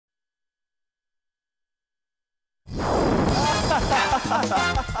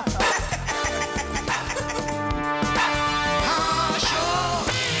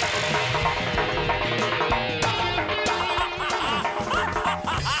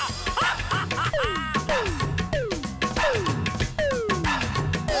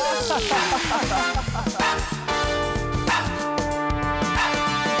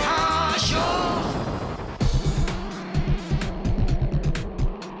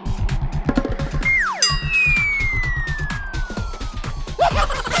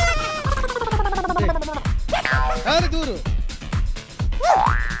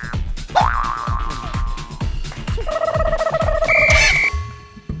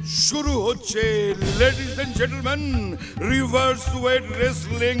শুরু হচ্ছে ladies and gentleman reverse wait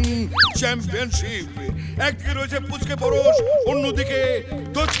wrestling championship. একদিকে রয়েছে পুচকে পরশ, অন্যদিকে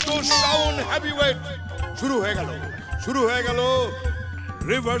দত্ত শাওন হেভিওয়েট। শুরু হয়ে গেল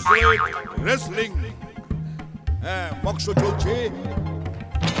রিভার্স ওয়েট রেসলিং। হ্যাঁ, বক্স চলছে।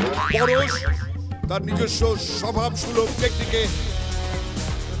 পরশ তার নিজস্ব স্বভাব সুলভ টেকনিকে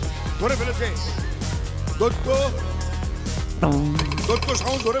ধরে ফেলেছে। দত্ত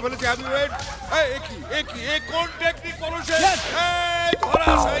শাওন ধরে ফেলেছে হেভিওয়েট। এ কোন টেকনিক পরশে?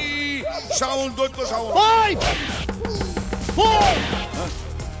 ধরাশায়ী শাওন, দত্ত শাওন। 5 4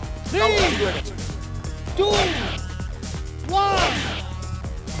 3 2 1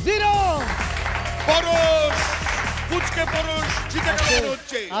 0। পরশ, পুচকে পরশ জিতে গেল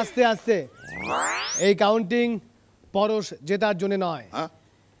হচ্ছে। আস্তে আস্তে। এই কাউন্টিং পরশ জেতার জন্য নয়,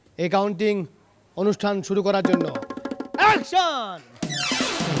 এই কাউন্টিং অনুষ্ঠান শুরু করার জন্য। Action!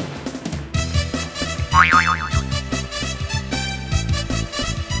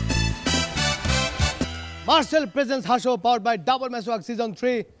 Marshall presents Hasho powered by Double Meswak Season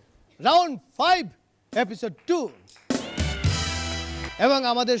 3 Round 5 Episode 2। এবং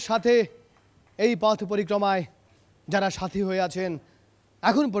আমাদের সাথে এই পথ পরিক্রমায় যারা সাথী হয়ে আছেন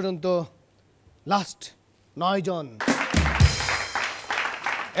এখন পর্যন্ত লাস্ট 9 জন,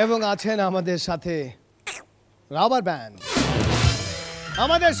 এবং আছেন আমাদের সাথে রাবার ব্যান্ড।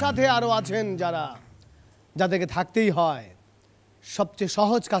 আমাদের সাথে আরো আছেন যাদেরকে থাকতেই হয় সবচেয়ে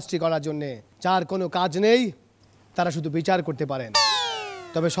সহজ কাজটি করার জন্য, যার কোনো কাজ নেই, তারা শুধু বিচার করতে পারেন।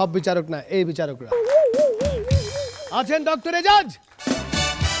 তবে সব বিচারক না, এই বিচারকরা আছেন ডক্টর এজাজ,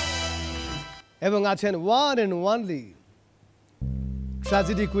 এবং আছেন one and only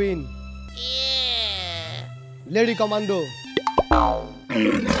tragedy queen, lady commando,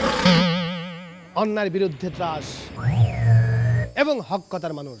 অন্যায়ের বিরুদ্ধে ত্রাস এবং হক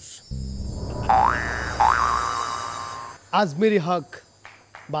কথার মানুষ, আজমিরি হক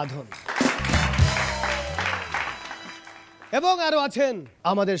বাঁধন। এবং আরো আছেন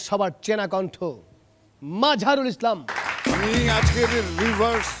আমাদের সবার চেনা কণ্ঠ মাঝহারুল ইসলাম। আমি আজকের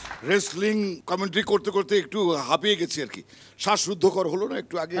রিভার্স রেসলিং কমেন্ট্রি করতে করতে একটু হাঁপিয়ে গেছি আর কি। শ্বাসরুদ্ধকর হলো না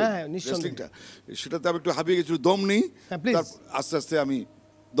একটু আগে রেসলিংটা, সেটাতে আমি একটু হাঁপিয়ে গেছি। দম নেই, আস্তে আস্তে আমি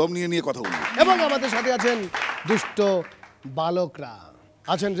দম নিয়ে কথা বলবো। এবং আমাদের সাথে আছেন দুষ্ট বালকরা,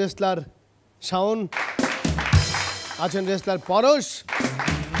 আছেন রেসলার শাওন, আছেন রেসলার পরশ,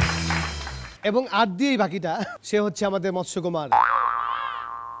 এবং আর দিয়েই বাকিটা, সে হচ্ছে আমাদের মৎস্যকুমার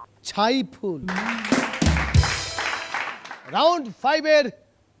ছাইফুল। রাউন্ড 5 এর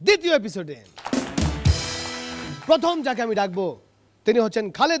দ্বিতীয় এপিসোডে প্রথম যাকে আমি ডাকবো তিনি হচ্ছেন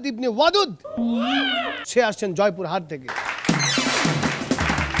খালেদ ইবনে ওয়াদুদ। সে আসছেন জয়পুর হাট থেকে।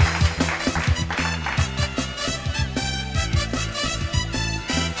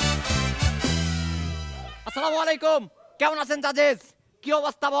 আসসালামু আলাইকুম, কেমন আছেন জাজেস? কি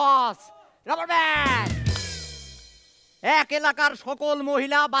অবস্থা বস? Rubber band. এক এলাকার সকল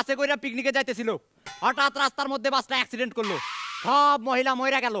মহিলা বাসে করে পিকনিকে যাইতেছিল, হঠাৎ রাস্তার মধ্যে বাসটা অ্যাক্সিডেন্ট করলো, সব মহিলা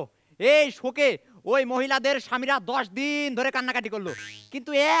মরে গেল। এই শোকে ওই মহিলাদের স্বামীরা 10 দিন ধরে কান্নাকাটি করলো,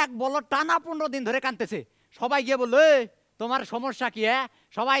 কিন্তু এক বলো টানা 15 দিন ধরে কাঁদতেছে। সবাই গিয়ে বললো, তোমার সমস্যা কি?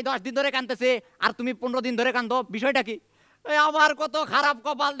 সবাই 10 দিন ধরে কাঁদতেছে আর তুমি 15 দিন ধরে কাঁদো, বিষয়টা কি? আমার কত খারাপ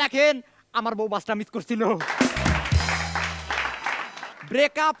কপাল দেখেন, আমার বউ বাসটা মিস করছিল।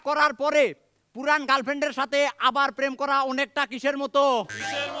 ব্রেকআপ করার পরে পুরান গার্লফ্রেন্ডের সাথে আবার প্রেম করা অনেকটা কিসের মতো?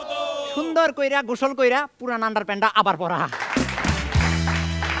 সুন্দর কইরা গোসল কইরা পুরান আন্ডারপ্যান্টটা আবার পরা।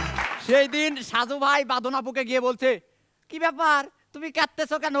 সেই দিন সাজু ভাই বাদনাপুকে গিয়ে বলছে, কি ব্যাপার তুমি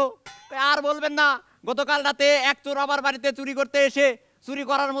কাঁদতেছো কেন? আর বলবেন না, গতকাল রাতে এক চোর আমার বাড়িতে চুরি করতে এসে চুরি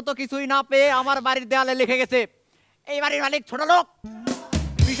করার মতো কিছুই না পেয়ে আমার বাড়ির দেয়ালে লিখে গেছে, এই বাড়ির মালিক ছোট লোক।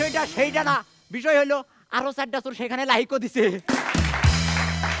 বিষয়টা সেইটা না, বিষয় হলো আরো 4টা চোর সেখানে লাইকও দিছে।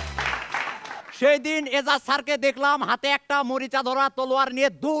 সেই দিন এজাজ স্যারকে দেখলাম হাতে একটা মরিচা ধরা তলোয়ার নিয়ে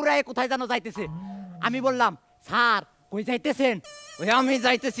দৌড়ায় কোথায় যেন যাইতেছে। আমি বললাম, স্যার কই যাইতেছেন? ওই আমি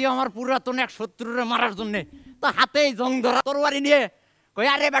যাইতেছি আমার পুরাতন এক শত্রুরে মারার জন্য। তো হাতেই জং ধরা তরবারি নিয়ে কই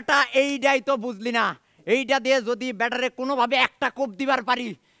আরে বেটা এইটাই তো বুঝলি না, এইটা দিয়ে যদি ব্যাটারে কোনোভাবে একটা কোপ দিবার পারি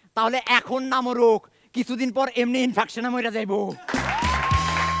তাহলে এখন না মরুক, কিছুদিন পর এমনি ইনফেকশনে মরে যাইব।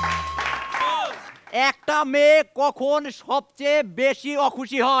 একটা মেয়ে কখন সবচেয়ে বেশি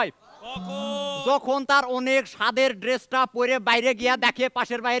অখুশি হয়? যখন তার অনেক স্বাদের ড্রেসটা পরে বাইরে গিয়া দেখে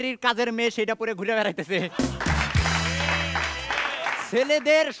পাশের বাইরের কাজের মেয়ে সেটা পরে ঘুরে বেড়াইতেছে।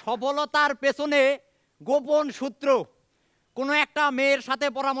 ছেলেদের সফলতার পেছনে গোপন সূত্র। কোনো একটা মেয়ের সাথে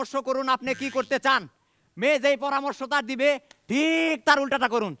পরামর্শ করুন আপনি কি করতে চান, মেয়ে যেই পরামর্শটা দিবে ঠিক তার উল্টাটা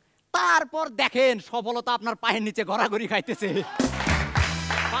করুন, তারপর দেখেন সফলতা আপনার পায়ের নিচে গড়াগড়ি খাইতেছে।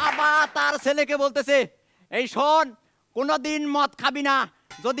 বাবা তার ছেলেকে বলতেছে, এই শোন কোনোদিন মদ খাবি না,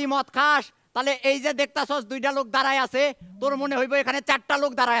 যদি মদ খাস তাহলে এই যে দেখতাছস দুইটা লোক দাঁড়ায় আছে, তোর মনে হইব এখানে চারটা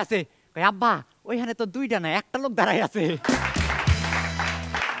লোক দাঁড়ায় আছে। কই আব্বা ওইখানে তো দুইটা না একটা লোক দাঁড়ায় আছে।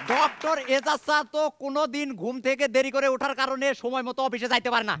 ডক্টর এজাজ স্যার তো কোনোদিন ঘুম থেকে দেরি করে ওঠার কারণে সময় মতো অফিসে যাইতে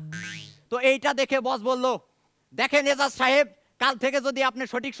পারে না। তো এইটা দেখে বস বলল, দেখেন এজাজ সাহেব, কাল থেকে যদি আপনি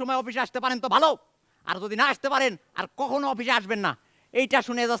সঠিক সময় অফিসে আসতে পারেন তো ভালো, আর যদি না আসতে পারেন আর কখনো অফিসে আসবেন না। এইটা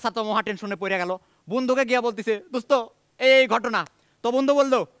শুনে এজাজ স্যার তো মহা টেনশনে পড়ে গেল। বন্ধুকে গিয়া বলতেছে, দোস্ত এই ঘটনা। তো বন্ধু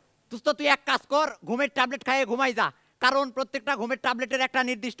বলল, দোস্ত তুই এক কাজ কর, ঘুমের ট্যাবলেট খাইয়ে ঘুমাই যা, কারণ প্রত্যেকটা ঘুমের ট্যাবলেটের একটা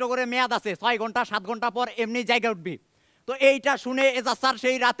নির্দিষ্ট করে মেয়াদ আছে, 6 ঘন্টা 7 ঘন্টা পর এমনি জায়গা উঠবি। তো এইটা শুনে এজাজ স্যার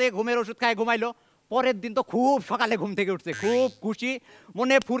সেই রাতে ঘুমের ওষুধ খায় ঘুমাইলো। পরের দিন তো খুব সকালে ঘুম থেকে উঠছে, খুব খুশি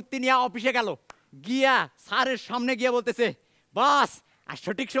মনে ফুর্তি নিয়ে অফিসে গেল। গিয়া স্যারের সামনে গিয়ে বলতেছে, বস আর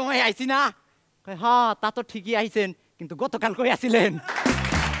সঠিক সময় আইছি না? হ্যাঁ তা তো ঠিকই আইছেন, কিন্তু গতকাল কই আসিলেন?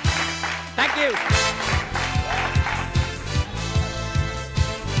 Thank you.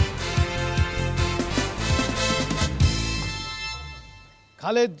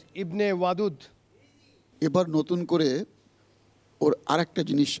 খালেদ ইবনে ওয়াদুদ এবার নতুন করে ওর আরেকটা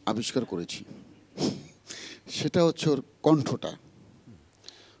জিনিস আবিষ্কার করেছি, সেটা হচ্ছে ওর কণ্ঠটা।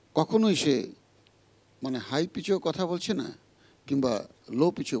 কখনোই সে মানে হাই পিচেও কথা বলছে না কিংবা লো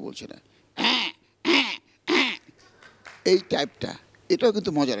পিচেও বলছে না, এই টাইপটা, এটাও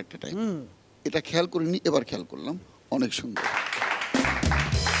কিন্তু মজার একটা টাইপ। এটা খেয়াল করিনি, এবার খেয়াল করলাম, অনেক সুন্দর।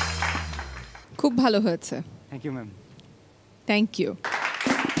 খুব ভালো হয়েছে। Thank you ma'am. Thank you.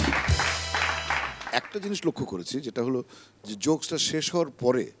 একটা জিনিস লক্ষ্য করেছি, যেটা হলো যে জোকসটা শেষ হওয়ার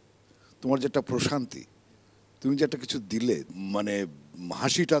পরে তোমার যেটা প্রশান্তি, তুমি যে একটা কিছু দিলে, মানে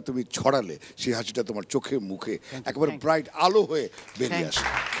হাসিটা তুমি ছড়ালে, সেই হাসিটা তোমার চোখে মুখে একেবারে ব্রাইট আলো হয়ে বেরিয়ে আসে।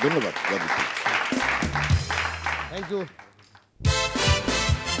 ধন্যবাদ। Thank you.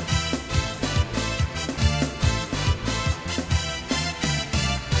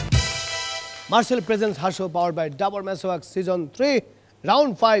 Marcel Presents Her Show powered by Dabur Meswak Season 3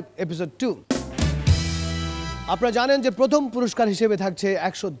 Round 5 Episode 2। আপনারা জানেন যে প্রথম পুরস্কার হিসেবে থাকছে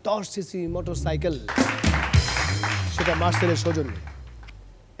 110 সিসি মোটরসাইকেল, সেটা মার্সেলের সৌজন্যে,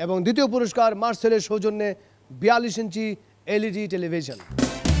 এবং দ্বিতীয় পুরস্কার মার্সেলের সৌজন্যে 42 ইঞ্চি এলইডি টেলিভিশন।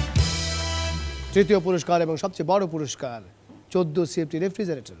 তৃতীয় পুরস্কার এবং সবচেয়ে বড় পুরস্কার 14 সিএফটি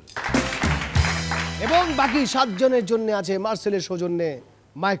রেফ্রিজারেটর, এবং বাকি 7 জনের জন্য আছে মার্সেলের সৌজন্যে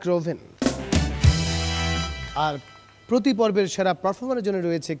মাইক্রো ওভেন। আর প্রতি পর্বের সেরা পারফর্মারের জন্য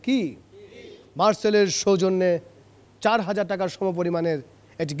রয়েছে কি মার্সেলের সৌজন্যে 4000 টাকার সমপরিমাণের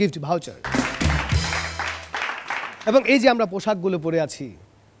একটি গিফট ভাউচার। এবং এই যে আমরা পোশাকগুলো পরে আছি,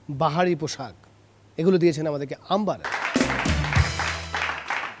 বাহারি পোশাক, এগুলো দিয়েছেন আমাদেরকে আম্বার।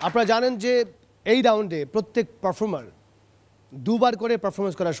 আপনারা জানেন যে এই রাউন্ডে প্রত্যেক পারফর্মার 2 বার করে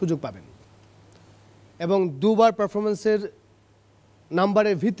পারফরমেন্স করার সুযোগ পাবেন, এবং 2 বার পারফরমেন্সের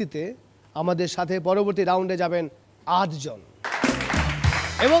নাম্বারের ভিত্তিতে আমাদের সাথে পরবর্তী রাউন্ডে যাবেন 8 জন,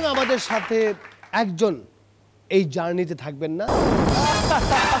 এবং আমাদের সাথে একজন এই জার্নিতে থাকবেন না।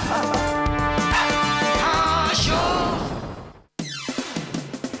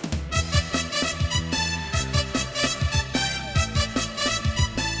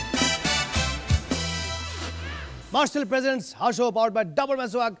 Marcel Presents Her Show powered by Dabur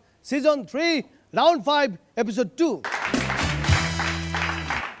Meswak Season 3 Round 5 Episode 2।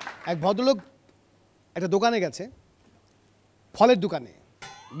 এক ভদ্রলোক একটা দোকানে গেছে, ফলের দোকানে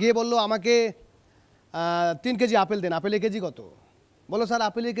গিয়ে বলল, আমাকে 3 কেজি আপেল দেন। আপেলের কেজি কত? বললো, স্যার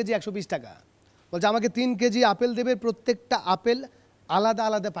আপেলের কেজি 120 টাকা। বলছে, আমাকে 3 কেজি আপেল দেবে, প্রত্যেকটা আপেল আলাদা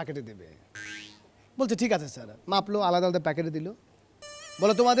আলাদা প্যাকেটে দেবে। বলছে, ঠিক আছে স্যার। মাপলো, আলাদা আলাদা প্যাকেটে দিল।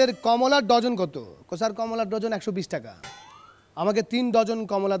 বলো, তোমাদের কমলার ডজন কত? স্যার কমলার ডজন 120 টাকা। আমাকে 3 ডজন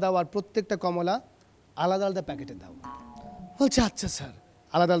কমলা দাও, আর প্রত্যেকটা কমলা আলাদা আলাদা প্যাকেটে দাও। বলছে, আচ্ছা স্যার।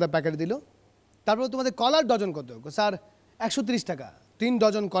 আলাদা আলাদা প্যাকেট দিল। তারপর তোমাদের কলার ডজন কত? স্যার 130 টাকা। 3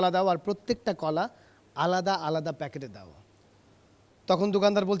 ডজন কলা দাও, আর প্রত্যেকটা কলা আলাদা আলাদা প্যাকেটে দাও। তখন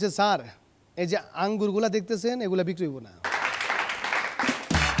দোকানদার বলছে, স্যার এই যে আঙ্গুরগুলা দেখতেছেন, এগুলা বিক্রি হইব না।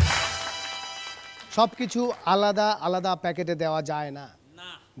 সবকিছু আলাদা আলাদা প্যাকেটে দেওয়া যায় না,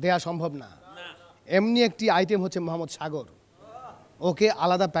 দেওয়া সম্ভব না। এমনি একটি আইটেম হচ্ছে মোহাম্মদ সাগর, ওকে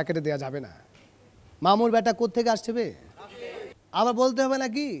আলাদা প্যাকেটে দেওয়া যাবে না। মামুর বেটা কোত্থেকে আসছে বে? আবার বলতে হবে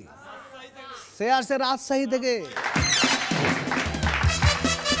নাকি? সে আসছে রাজশাহী থেকে।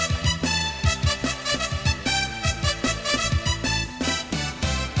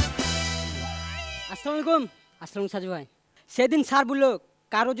 আসসালামু আলাইকুম। আসসালাম সাজু ভাই। সেদিন স্যার বললো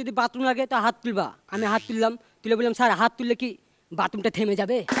কারো যদি বাথরুম লাগে তো হাত তুলবা। আমি হাত তুললাম, তুলে বললাম স্যার হাত তুললে কি বাথরুমটা থেমে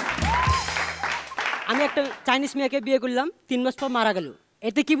যাবে? আমি একটা চাইনিজ মেয়েকে বিয়ে করলাম, 3 মাস পর মারা গেল।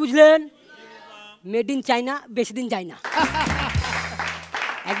 এতে কি বুঝলেন? মেড ইন চাইনা বেশি দিন যায় না।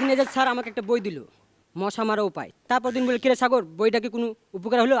 একদিন এজাজ স্যার আমাকে একটা বই দিল, মশা মারা উপায়। তারপর দিন বলে কিরে সাগর বইটা কি কোনো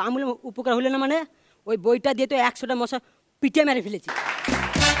উপকার হলো? আমি বললাম উপকার হলো না মানে? ওই বইটা দিয়ে তো 100টা মশা পিটিয়ে মেরে ফেলেছি।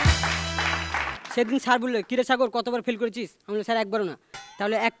 সেদিন স্যার বললো কিরে সাগর কতবার ফেল করেছিস? আমি বললাম স্যার একবারও না।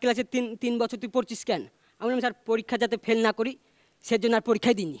 তাহলে এক ক্লাসে 3 বছর তুই পড়ছিস কেন? আমি বললাম স্যার পরীক্ষা যাতে ফেল না করি সেজন্য আর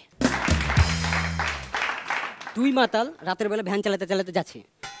পরীক্ষাই দিইনি। 2 মাতাল রাতের বেলা ভ্যান চালাতে চালাতে যাচ্ছে,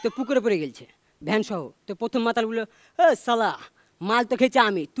 তো পুকুরে পড়ে গেছে ভ্যান সহ। তো প্রথম মাতাল বললো সালা মাল তো খেয়েছে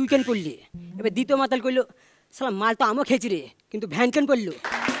আমি, তুই কেন পড়লি? এবার দ্বিতীয় মাতাল কইলো সালা মাল তো আমিও খেয়েছি রে, কিন্তু ভ্যান কেন পড়লো?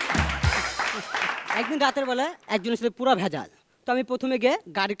 একদিন রাতের বেলা একজনের সাথে পুরো ভেজাল, তো আমি প্রথমে গিয়ে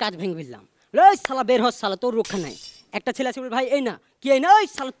গাড়ির কাজ ভেঙে ফেললাম। ওই শালা বের হস শালা, তোর রক্ষা নাই। একটা ছেলে আছে বলে ভাই এই না কি এই না, ওই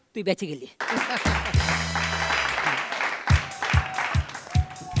শালা তুই বেঁচে গেলি।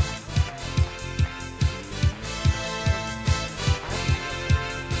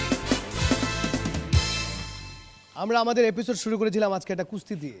 আমরা আমাদের এপিসোড শুরু করেছিলাম আজকে একটা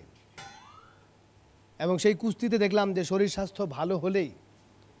কুস্তি দিয়ে, এবং সেই কুস্তিতে দেখলাম যে শরীর স্বাস্থ্য ভালো হলেই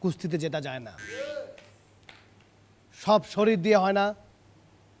কুস্তিতে যেটা যায় না। সব শরীর দিয়ে হয় না,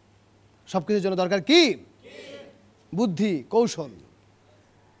 সব কিছুর জন্য দরকার কি? বুদ্ধি, কৌশল।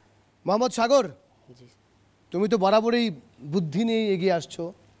 মোহাম্মদ সাগর, তুমি তো বরাবরই বুদ্ধি নিয়ে এগিয়ে আসছো,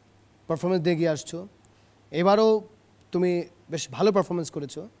 পারফরমেন্স দিয়ে এগিয়ে আসছো। এবারও তুমি বেশ ভালো পারফরমেন্স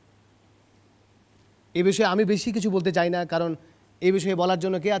করেছো। এই বিষয়ে আমি বেশি কিছু বলতে চাই না, কারণ এই বিষয়ে বলার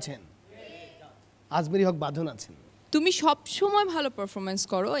জন্য কে আছেন? আজমেরি হক বাঁধন আছেন। তুমি সব সময় ভালো পারফরমেন্স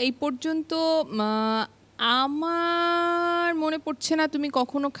করো, এই পর্যন্ত আমার মনে পড়ছে না তুমি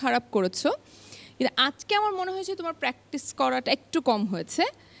কখনো খারাপ করেছো। কিন্তু আজকে আমার মনে হয়েছে তোমার প্র্যাকটিস করাটা একটু কম হয়েছে,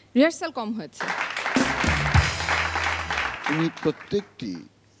 রিহার্সাল কম হয়েছে। তুমি প্রত্যেকটি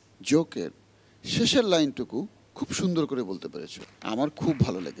জোকের শেষের লাইনটুকু খুব সুন্দর করে বলতে পেরেছো, আমার খুব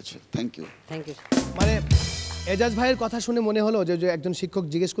ভালো লেগেছে। Thank you. Thank you. মানে এজাজ ভাইয়ের কথা শুনে মনে হলো যে একজন শিক্ষক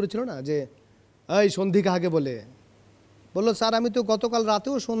জিজ্ঞেস করেছিল না যে এই সন্ধি কাহাকে বলে, বললো স্যার আমি তো গতকাল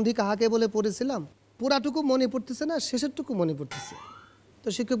রাতেও সন্ধি কাহাকে বলে পড়েছিলাম, পুরাটুকু মনে পড়তেছে না, শেষেরটুকু মনে পড়তেছে। তো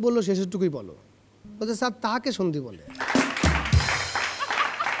শিক্ষক বললো শেষেরটুকুই বলো। বলছে স্যার তাহাকে সন্ধি বলে।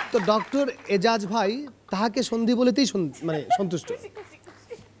 তো ডক্টর এজাজ ভাই তাহাকে সন্ধি বলেতেই মানে সন্তুষ্ট।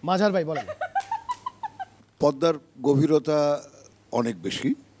 মাঝার ভাই বলেন। পদ্মার গভীরতা অনেক বেশি,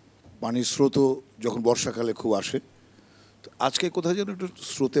 পানির স্রোতও যখন বর্ষাকালে খুব আসে। তো আজকে কোথায় যেন একটু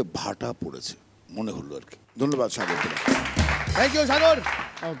স্রোতে ভাটা পড়েছে মনে হলো আর কি। ধন্যবাদ সাগর। Thank you Sagar.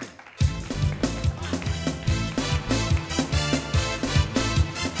 Okay,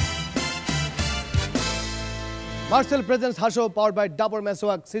 Marcel presents হাসো পাওয়ার্ড বাই ডাবর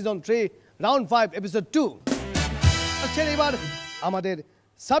মেসওয়াক সিজন 3 রাউন্ড 5 এপিসোড 2। আচ্ছা এবার আমাদের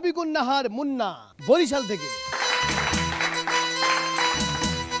সাবিকুন নাহার মুন্না বরিশাল থেকে।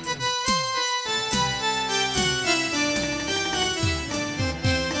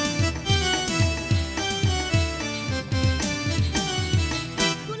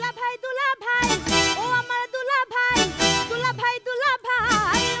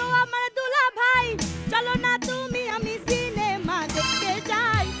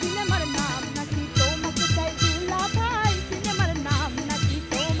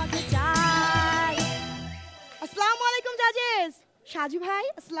 সাজু ভাই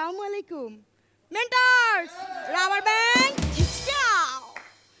আসসালামু আলাইকুম। Mentors rubber band.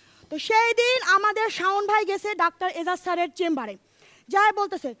 তো সেই দিন আমাদের শাওন ভাই গেছে ডাক্তার এজাজ স্যারের চেম্বারে, যাই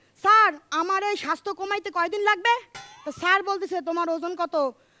বলতেছে স্যার আমার এই স্বাস্থ্য কমাইতে কয়দিন লাগবে? তো স্যার বলতেছে তোমার ওজন কত?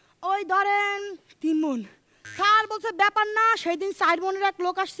 ওই ধরেন 3 মণ। স্যার বলছে ব্যাপার না, সেই দিন 4 মণের এক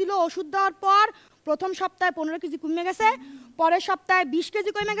লোক আসছিল, ওষুধ দেওয়ার পর প্রথম সপ্তাহে 15 কেজি কমে গেছে, পরের সপ্তাহে 20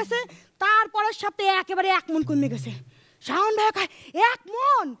 কেজি কমে গেছে, তারপরের সপ্তাহে একেবারে 1 মণ কমে গেছে। শাওন ভাই কয় 1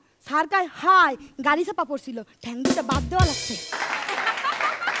 মণ? স্যার কয় হাই গাড়ি চাপা পড়ছিল, ঠ্যাং দুটো বাদ দেওয়া লাগছে।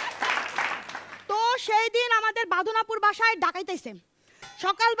 তো সেই দিন আমাদের বাঁধনাপুর বাসায় ডাকাইতেছে।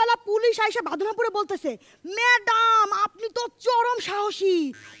 সকালবেলা পুলিশ আইসা বাঁধনাপুরে বলতেছে ম্যাডাম আপনি তো চরম সাহসী,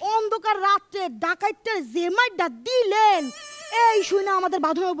 অন্ধকার রাত্রে ডাকাইতে যে মাইরটা দিলেন। এই শুনে আমাদের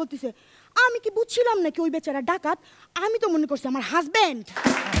বাঁধনাপুর বলতেছে আমি কি বুঝছিলাম নাকি ওই বেচারা ডাকাত? আমি তো মনে করছি আমার হাজবেন্ড।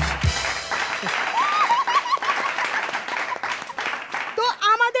 তো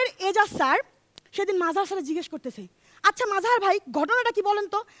আমাদের এজাজ স্যার সেদিন মাজাহার স্যার জিজ্ঞেস করতেছে, আচ্ছা মাজাহার ভাই ঘটনাটা কি বলেন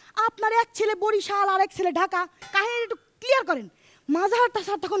তো, আপনার এক ছেলে বরিশাল আর এক ছেলে ঢাকা, কাহিনী একটু ক্লিয়ার করেন। মাজাহারটা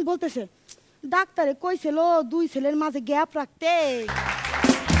স্যার তখন বলতেছে, ডাক্তারে কইছিল 2 ছেলের মাঝে গ্যাপ রাখতে।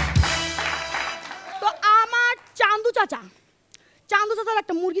 তো আমার চান্দু চাচার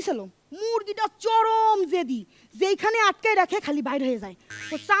একটা মুরগি ছিল, মুরগিটা চরম জেদি, যেইখানে আটকায় রাখে খালি বাইরে হয়ে যায়।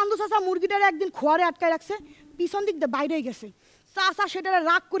 তো চান্দু চাচা মুরগিটার একদিন খোয়ারে আটকায় রাখছে, পিছন দিক দিয়ে বাইরে হয়ে গেছে। চাচা সেটা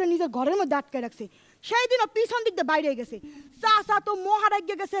রাগ করে নিজের ঘরের মধ্যে আটকায় রাখছে, সেই দিনও পিছন দিক দিয়ে বাইরে হয়ে গেছে। চাচা তো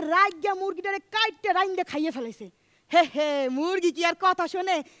মহারাজ্ঞে গেছে, রাজ্ঞা মুরগিটারে কাইটে রাইন্দে খাইয়ে ফেলাইছে। হে হে, মুরগি কি আর কথা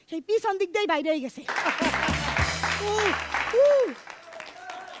শোনে, সেই পিছন দিক দিয়েই বাইরে হয়ে গেছে।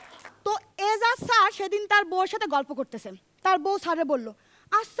 তো এজাজ স্যার সেদিন তার বউর সাথে গল্প করতেছে, তার বউ স্যারে বলল,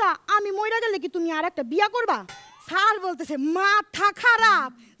 আচ্ছা আমি মইরা গেলে কি তুমি আর একটা বিয়া করবা? স্যার বলতেছে, মাথা খারাপ,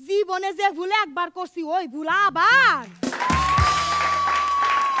 জীবনে যে ভুল একবার করছি ওই ভুল আবার।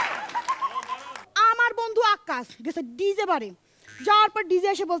 আমার বন্ধু আকাশ গেছে ডিজে বারে, যাওয়ার পর ডিজে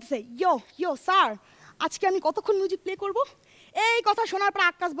এসে বলতেছে, ইয়ো ইয়ো স্যার আজকে আমি কতক্ষণ মিউজিক প্লে করব? এই কথা শোনার পর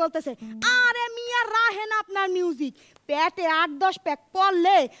আকাশ বলতেছে, আরে মিয়া রাহেন আপনার মিউজিক, পেটে 8-10 প্যাক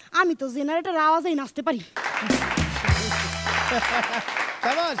পড়লে আমি তো জেনারেটর আওয়াজেই নাচতে পারি।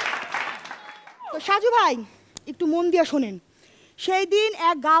 তো সাজু ভাই একটু মন দিয়ে শোনেন, সেই দিন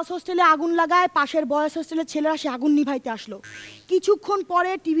এক গার্লস হোস্টেলে আগুন লাগায়, পাশের বয়েজ হোস্টেলের ছেলেরা সে আগুন নিভাইতে আসলো। কিছুক্ষণ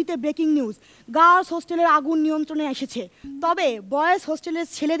পরে টিভিতে ব্রেকিং নিউজ, গার্লস হোস্টেলের আগুন নিয়ন্ত্রণে এসেছে, তবে বয়েজ হোস্টেলের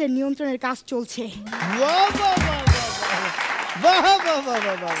ছেলেদের নিয়ন্ত্রণের কাজ চলছে।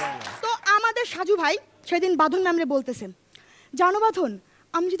 তো আমাদের সাজু ভাই সেদিন বাঁধন ম্যামরে বলতেছে, জানো বাঁধন,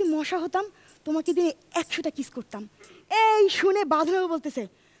 আমি যদি মশা হতাম তোমাকে দিনে 100টা কিস করতাম। এই শুনে বাঁধন বলতেছে,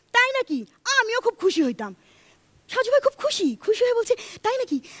 তাই নাকি? আমিও খুব খুশি হইতাম। সাজু ভাই খুব খুশি হয়ে বলছে, তাই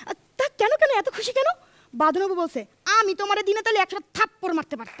নাকি? তা কেন কেন এত খুশি কেন? বাঁধনবাবু বলছে, আমি তোমারে দিনে তাহলে 100টা থাপ্পড়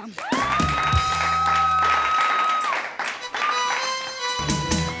মারতে পারতাম।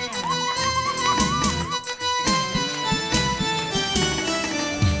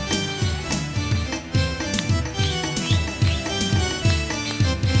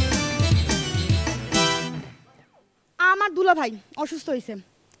 আমার দুলা ভাই অসুস্থ হয়েছে,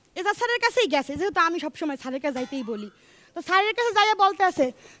 এজাজ স্যারের কাছেই গেছে, যেহেতু আমি সবসময় স্যারের কাছে যাইতেই বলি। তো স্যারের কাছে যাইয়া বলতে আছে,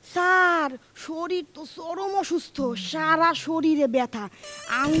 স্যার শরীর তো চরম অসুস্থ, সারা শরীরে ব্যথা,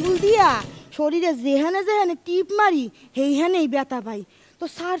 আঙ্গুল দিয়া শরীরে যেখানে যেখানে টিপ মারি সেইখানেই ব্যথা পাই। তো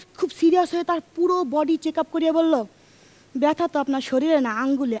স্যার খুব সিরিয়াস হয়ে তার পুরো বডি চেক আপ করিয়ে বলল, ব্যথা তো আপনার শরীরে না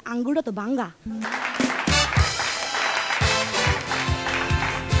আঙ্গুলে, আঙ্গুলটা তো ভাঙ্গা।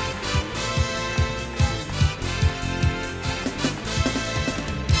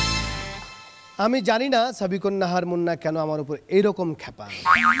 আমি জানি না সাবিকুন নাহার মুন্না কেন আমার উপর এইরকম খেপা,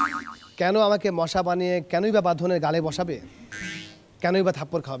 কেন আমাকে মশা বানিয়ে কেনই বা বাঁধনের গালে বসাবে, কেনই বা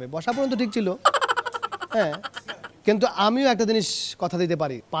থাপ্পড় খাওয়াবে। বসা পর্যন্ত ঠিক ছিল, হ্যাঁ, কিন্তু আমিও একটা জিনিস কথা দিতে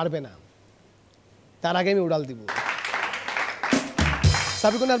পারি, পারবে না, তার আগে আমি উড়াল দিব।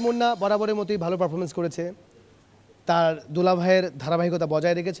 সাবিকুন নাহার মুন্না বরাবরের মতোই ভালো পারফরমেন্স করেছে, তার দুলাভাইয়ের ধারাবাহিকতা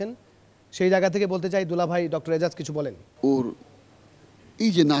বজায় রেখেছেন। সেই জায়গা থেকে বলতে চাই, দুলাভাই ডক্টর এজাজ কিছু বলেন। ওর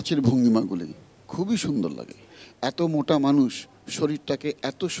এই যে নাচের ভঙ্গিমাগুলি খুবই সুন্দর লাগে, এত মোটা মানুষ শরীরটাকে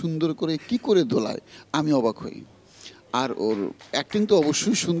এত সুন্দর করে কি করে দোলায়, আমি অবাক হই। আর ওর অ্যাক্টিং তো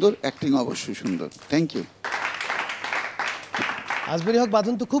অবশ্যই সুন্দর, থ্যাংক ইউ। আজমেরি হক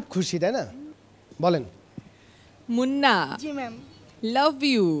বাঁধন তো খুব খুশি, তাই না? বলেন। মুন্না, জি ma'am. Love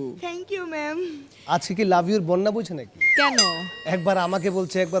you. Thank you ma'am. আজকে কি লাভ ইউর বন্যা বলছে নাকি? কেন? একবার আমাকে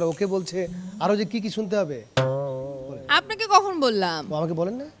বলছে, একবার ওকে বলছে, আরো যে কি কি শুনতে হবে। আপনাকে কখন বললাম? আমাকে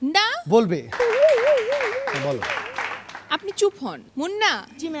বলেন না। না বলবে, বলো। আপনি চুপ হন। মুন্না,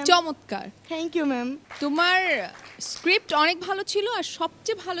 চমৎকার। Thank you ma'am. তোমার স্ক্রিপ্ট অনেক ভালো ছিল, আর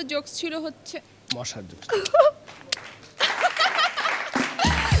সবচেয়ে ভালো জোকস ছিল হচ্ছে মশার জোকস।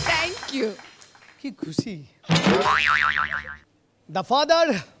 Thank you. কি খুশি। The father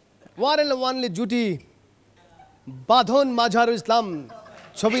one and only জুটি বাঁধন মাঝারুল ইসলাম,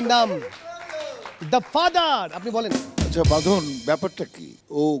 ছবির নাম দ্য ফাদার। আপনি বলেন। আচ্ছা বাঁধন, ব্যাপারটা কি?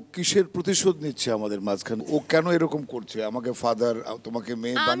 ও কিসের প্রতিশোধ নিচ্ছে আমাদের মাঝখানে? ও কেন এরকম করছে? আমাকে ফাদার, তোমাকে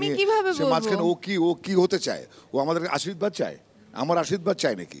মেয়ে বানিয়ে সে মাঝখানে ও কি হতে চায়? ও আমাদের আশীর্বাদ চায়? আমার আশীর্বাদ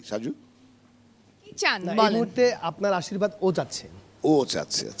চায় নাকি সাজু? কি চান এই বলেন। মুহূর্তে আপনার আশীর্বাদ ও চাচ্ছে। ও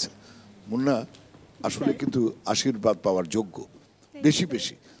চাচ্ছে। আচ্ছা মুন্না আসলে কিন্তু আশীর্বাদ পাওয়ার যোগ্য বেশি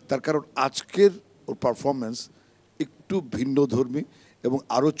বেশি, তার কারণ আজকের ওর পারফরমেন্স একটু ভিন্নধর্মী এবং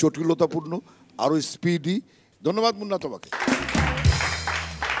আরও জটিলতাপূর্ণ, আরও স্পিডি। ধন্যবাদ মুন্না তোমাকে।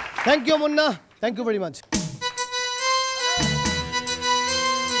 Thank you Munna, thank you very much.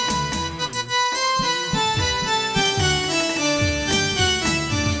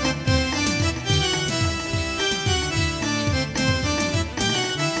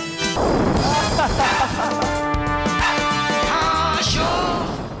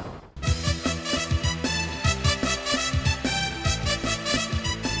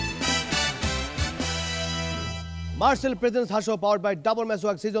 Marcel presents her show powered by Double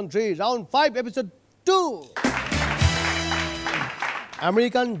Meswag Season 3, Round 5, Episode 2.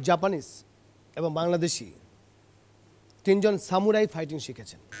 American, Japanese এবং বাংলাদেশি তিনজন সামুরাই ফাইটিং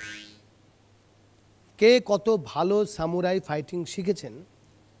শিখেছেন। কে কত ভালো সামুরাই ফাইটিং শিখেছেন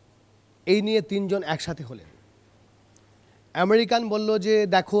এই নিয়ে তিনজন একসাথে হলেন। আমেরিকান বলল যে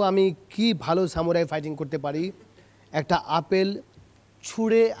দেখো আমি কি ভালো সামুরাই ফাইটিং করতে পারি। একটা আপেল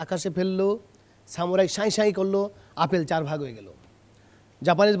ছুঁড়ে আকাশে ফেললো, সামুরাই সাঁই সাঁই করলো, আপেল 4 ভাগ হয়ে গেল।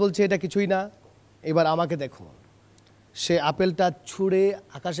 জাপানিজ বলছে এটা কিছুই না, এবার আমাকে দেখো। সে আপেলটা ছুঁড়ে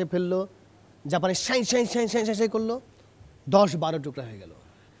আকাশে ফেললো, জাপানি সাঁই সাঁই সাঁই সাঁই সাঁই করলো, 10-12 টুকরা হয়ে গেল।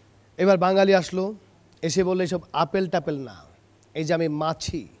 এবার বাঙালি আসলো, এসে বললো এসব আপেল টাপেল না, এই যে আমি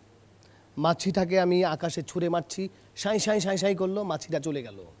মাছি, মাছিটাকে আমি আকাশে ছুঁড়ে মারছি, সাঁই সাঁই সাঁই সাঁই করলো, মাছিটা চলে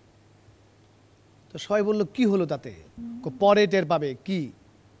গেল। তো সবাই বললো কি হলো তাতে? পরে টের পাবে কি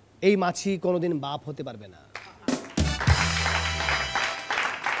এই মাছি কোনোদিন বাপ হতে পারবে না।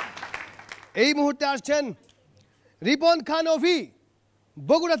 এই মুহূর্তে আসছেন রিপন খান অভি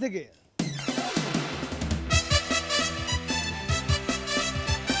বগুড়া থেকে।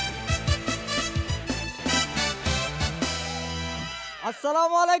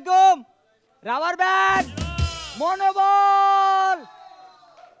 আসসালামু আলাইকুম রাবার ব্যান্ড মনোবল।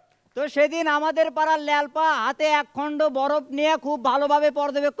 তো সেদিন আমাদের পাড়ার ল্যালপা হাতে 1 খণ্ড বরফ নিয়ে খুব ভালোভাবে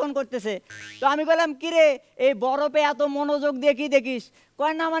পর্যবেক্ষণ করতেছে। তো আমি বললাম কিরে এই বরফে এত মনোযোগ দিয়ে কি দেখিস?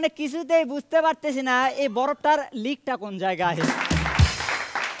 কয় না মানে কিছুতেই বুঝতে পারতেছি না এই বরফটার লিকটা কোন জায়গায়।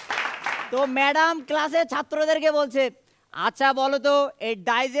 তো ম্যাডাম ক্লাসে ছাত্রদেরকে বলছে আচ্ছা বলো তো এই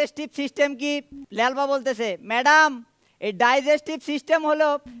ডাইজেস্টিভ সিস্টেম কি? ল্যালপা বলতেছে ম্যাডাম এই ডাইজেস্টিভ সিস্টেম হলো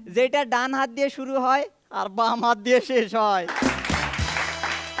যেটা ডান হাত দিয়ে শুরু হয় আর বাম হাত দিয়ে শেষ হয়।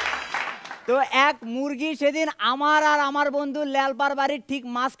 তো এক মুরগি সেদিন আমার আর আমার বন্ধু ল্যালপার বাড়ির ঠিক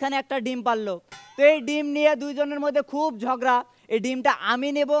মাঝখানে একটা ডিম পারলো। তো এই ডিম নিয়ে দুইজনের মধ্যে খুব ঝগড়া, এই ডিমটা আমি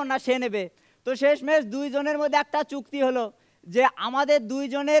নেব না সে নেবে। তো শেষমেশ দুইজনের মধ্যে একটা চুক্তি হলো যে আমাদের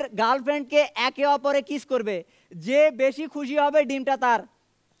দুইজনের গার্লফ্রেন্ডকে একে অপরে কিস করবে, যে বেশি খুশি হবে ডিমটা তার।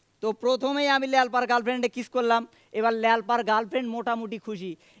 তো প্রথমেই আমি ল্যালপার গার্লফ্রেন্ডে কিস করলাম, এবার ল্যালপার গার্লফ্রেন্ড মোটামুটি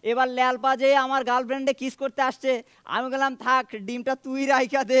খুশি। এবার ল্যালপা যে আমার গার্লফ্রেন্ডে কিস করতে আসছে, আমি বললাম থাক ডিমটা তুই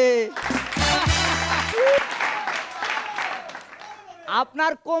রাইখা দে।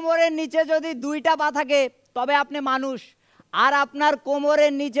 আপনার কোমরের নিচে যদি 2টা পা থাকে তবে আপনি মানুষ, আর আপনার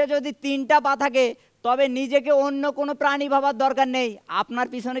কোমরের নিচে যদি 3টা পা থাকে তবে নিজেকে অন্য কোনো প্রাণী ভাবার দরকার নেই, আপনার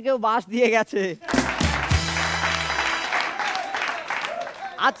পিছনে কেউ বাঁশ দিয়ে গেছে।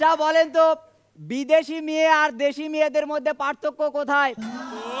 আচ্ছা বলেন তো বিদেশি মেয়ে আর দেশি মেয়েদের মধ্যে পার্থক্য কোথায়?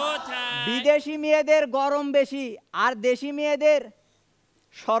 বিদেশি মেয়েদের গরম বেশি আর দেশি মেয়েদের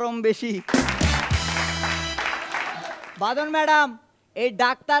শরম বেশি। বাদন ম্যাডাম এই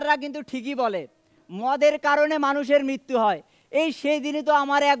ডাক্তাররা কিন্তু ঠিকই বলে মদের কারণে মানুষের মৃত্যু হয়। এই সেই দিনই তো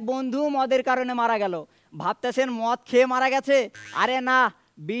আমার এক বন্ধু মদের কারণে মারা গেল। ভাবতেছেন মদ খেয়ে মারা গেছে? আরে না,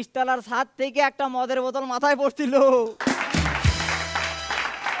 20 তলার ছাদ থেকে একটা মদের বোতল মাথায় পড়ছিল।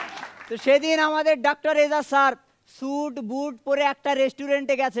 তো সেদিন আমাদের ডক্টর এজাজ স্যার স্যুট বুট পরে একটা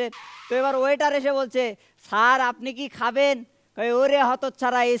রেস্টুরেন্টে গেছে। তো এবার ওয়েটার এসে বলছে স্যার আপনি কি খাবেন? ওরে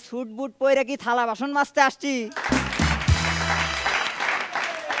হতচ্ছাড়া এই স্যুট বুট পরে কি থালা বাসন মাজতে আসছি?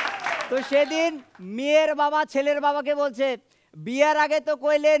 তো সেদিন মেয়ের বাবা ছেলের বাবাকে বলছে বিয়ের আগে তো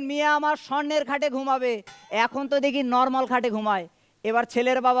কইলেন মেয়ে আমার স্বর্ণের খাটে ঘুমাবে, এখন তো দেখি নর্মাল খাটে ঘুমায়। এবার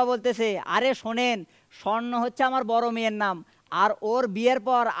ছেলের বাবা বলতেছে আরে শোনেন স্বর্ণ হচ্ছে আমার বড় মেয়ের নাম, আর ওর বিয়ের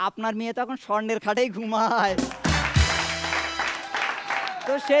পর আপনার মেয়ে তো এখন স্বর্ণের খাটেই ঘুমায়।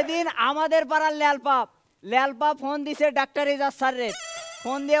 তো সেদিন আমাদের পাড়ার ল্যালপা ফোন দিছে ডাক্তার এজাজ স্যারের।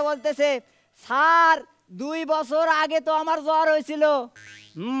 ফোন দিয়ে বলতেছে স্যার 2 বছর আগে তো আমার জ্বর হয়েছিল।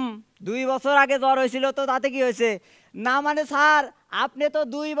 2 বছর আগে জ্বর হয়েছিল তো তাতে কি হয়েছে? না মানে স্যার আপনি তো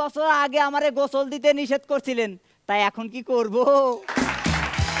 2 বছর আগে আমারে গোসল দিতে নিষেধ করছিলেন, তাই এখন কি করব?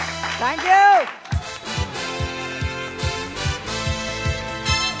 Thank you.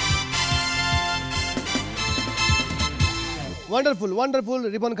 Wonderful wonderful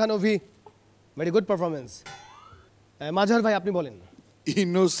Ripon Khan Abhi, very good performance. মাঝার ভাই আপনি বলেন।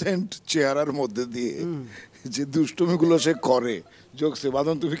 ইনোসেন্ট চেহারার মধ্যে দিয়ে যে দুষ্টুমিগুলো সে করে জোকসে,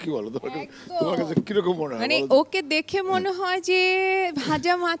 বাঁধন তুমি কি বলো, তোমার কাছে কিরকম মনে হয়? মানে ওকে দেখে মনে হয় যে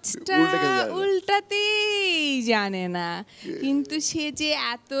ভাজা মাছটা উল্টাতেই জানে না, কিন্তু সে যে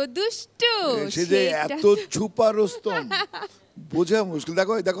এত দুষ্ট, সে যে এত ছুপা রুস্তম বোঝা মুশকিল।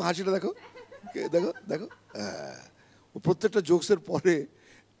 দেখো দেখো হাসিটা দেখো, দেখো দেখো, ও প্রত্যেকটা জোকসের পরে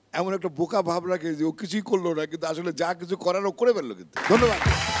এমন একটা বোকা ভাব রাখে যে ও কিছুই করলো না, কিন্তু আসলে যা কিছু করার ও করে ফেললো। কিন্তু ধন্যবাদ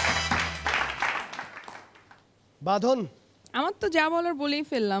বাঁধন। আমার তো যা বলার বলেই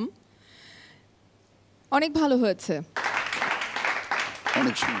ফেললাম, অনেক ভালো হয়েছে,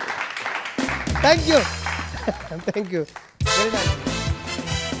 অনেক সুন্দর। Thank you, thank you, very nice.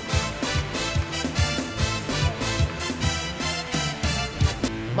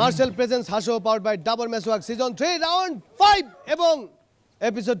 Martial presence হাসো পাওয়ার্ড বাই ডাবল মেসওয়াক সিজন 3 রাউন্ড 5 এবং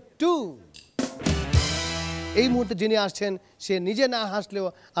এপিসোড 2। এই মুহূর্তে যিনি আসছেন সে নিজে না হাসলেও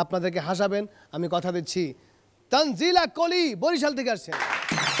আপনাদেরকে হাসাবেন, আমি কথা দিচ্ছি। তানজিলা কলি বরিশাল থেকে আসছেন।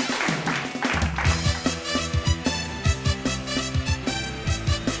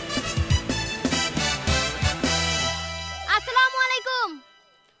 আসসালামু আলাইকুম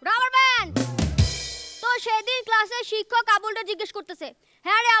রাবার ব্যান্ড। তো সেদিন ক্লাসে শিক্ষক আবুলটা জিজ্ঞেস করতেছে,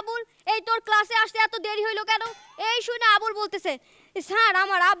 হ্যাঁ রে আবুল, এই তোর ক্লাসে আসতে এত দেরি হইলো কেন? এই শুনে আবুল বলতেছে, স্যার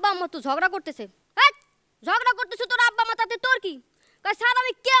আমার আব্বা আম্মা তো ঝগড়া করতেছে। হ্যাঁ, ঝগড়া করতেছে তোর আব্বা মা, তাতে তোর কি? স্যার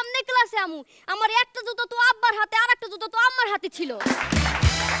আমি কেমনে ক্লাসে আমু? আমার একটা জুতো তো আব্বার হাতে আর একটা জুতো তো আম্মার হাতে ছিল।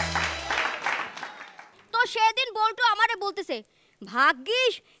 তো সেদিন বল্টু আমারে বলতেছে,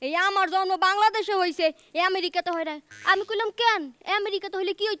 ভাগ্যিস এই আমার জন্ম বাংলাদেশে হইছে, আমেরিকাতে হয় না। আমি কইলাম কেন, আমেরিকাতে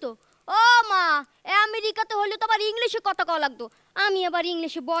হইলে কি হইতো? ও মা, আমেরিকাতে হইলে তো আবার ইংলিশে কথা কওয়া লাগতো, আমি আবার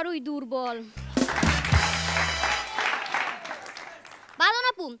ইংলিশে বড়ই দুর্বল। বাঁধন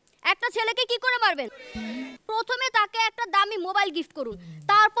আপু, একটা ছেলেকে কি করে মারবেন? প্রথমে তাকে একটা দামি মোবাইল গিফট করুন,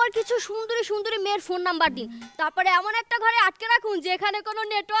 তারপর কিছু সুন্দরী সুন্দরী মেয়ের ফোন নাম্বার দিন, তারপরে এমন একটা ঘরে আটকে রাখুন যেখানে কোনো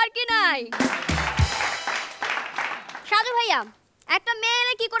নেটওয়ার্কই নাই। সাজু ভাইয়া, একটা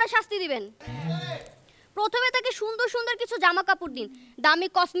মেয়ে কি করে শাস্তি দিবেন? প্রথমে তাকে সুন্দর সুন্দর কিছু জামা কাপড় দিন, দামি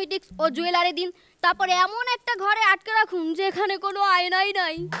কসমেটিক্স ও জুয়েলারি দিন, তারপরে এমন একটা ঘরে আটকে রাখুন যেখানে কোনো আয়নাই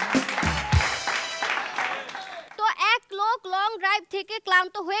নাই। তো এক লোক লং ড্রাইভ থেকে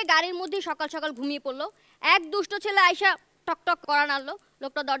ক্লান্ত হয়ে গাড়ির মধ্যে সকাল সকাল ঘুমিয়ে পড়লো। এক দুষ্ট ছেলে আয়সা টক টক করা নাড়লো,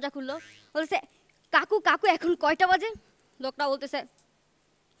 লোকটা দরজা খুললো, বলতেছে, কাকু কাকু এখন কয়টা বাজে? লোকটা বলতেছে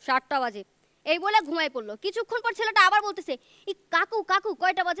 7টা বাজে। এই বলে ঘুমাই পড়লো। কিছুক্ষণ পর ছেলেটা আবার বলতেছে, এই কাকু কাকু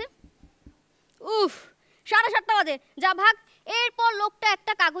কয়টা বাজে? উফ, 7:30 বাজে, যা ভাগ। এরপর লোকটা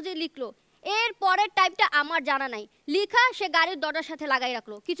একটা কাগজে লিখলো, এর পরের টাইমটা আমার জানা নাই, লিখা সে গাড়ির দরজার সাথে লাগাই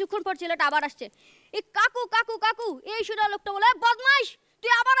রাখলো। কিছুক্ষণ পর ছেলেটা আবার আসছে, এই কাকু কাকু কাকু। এই শুনে লোকটা বলে, বদমাইশ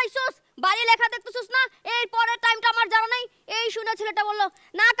তুই আবার আইছস, বাড়ি লেখা দেখতেছস না, এর পরের টাইমটা আমার জানা নাই। এই শুনে ছেলেটা বললো,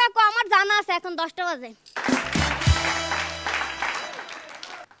 না কাকু আমার জানা আছে, এখন 10টা বাজে।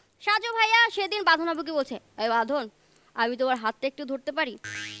 সাজু ভাইয়া সেদিন বাঁধন আবুকে বলছে, এই বাঁধন আমি তোমার হাতটা একটু ধরতে পারি?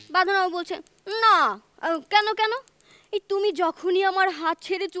 বাঁধন আবু বলছে, না। কেন কেন? এই তুমি যখনই আমার হাত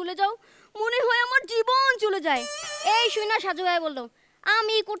ছেড়ে চলে যাও মনে হয় আমার জীবন চলে যায়। এই শুনে সাজু ভাই বললো,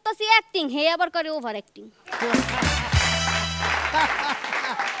 আমি করতেছি অ্যাক্টিং, হে আবার করে ওভার অ্যাক্টিং।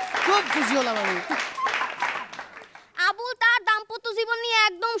 খুব খুশি হলাম আমি। আবুল তার দাম্পত্য জীবন নিয়ে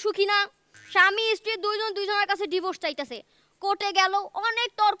একদম সুখী না। স্বামী স্ত্রী দুইজনের কাছে ডিভোর্স চাইতেছে। কোর্টে গেল, অনেক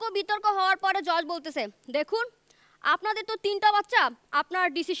তর্ক বিতর্ক হওয়ার পরে জজ বলতেছে, দেখুন আপনাদের তো 3টা বাচ্চা, আপনার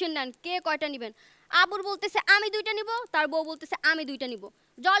ডিসিশন নেন কে কয়টা নেবেন। আবুল বলতেছে আমি 2টা নিব, তার বউ বলতেছে আমি 2টা নিব।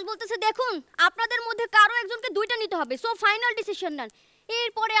 জজ বলতেছে দেখুন আপনাদের মধ্যে কারো একজনকে 2টা নিতে হবে, সো ফাইনাল ডিসিশন নেন।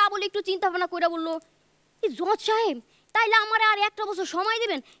 এরপরে আবুল একটু চিন্তা ভাবনা করে বললো, এই জজ সাহেব তাইলে আমার আর 1টা বছর সময়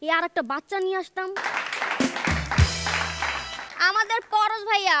দিবেন, আর একটা বাচ্চা নিয়ে আসতাম। আমাদের পরশ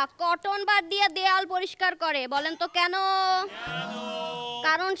ভাইয়া কটন বার দিয়ে দেয়াল পরিষ্কার করে, বলেন তো কেন?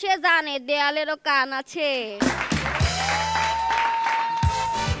 কারণ সে জানে দেয়ালেরও কান আছে।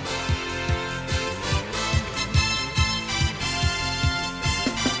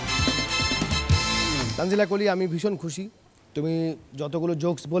 তানজিলা কলি, আমি ভীষণ খুশি। তুমি যতগুলো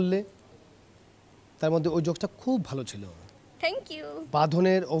জোকস বললে তার মধ্যে ওই জোকসটা খুব ভালো ছিল। Thank you.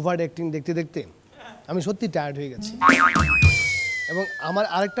 বাঁধনের ওভার অ্যাক্টিং দেখতে দেখতে আমি সত্যি টায়ার্ড হয়ে গেছি। এবং আমার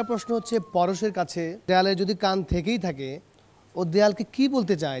আরেকটা প্রশ্ন হচ্ছে, পরশের কাছে দেয়ালে যদি কান থেকেই থাকে, ও দেয়ালকে কি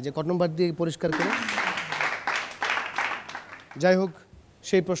বলতে চায় যে কটন বার দিয়ে পরিষ্কার করে? যাই হোক,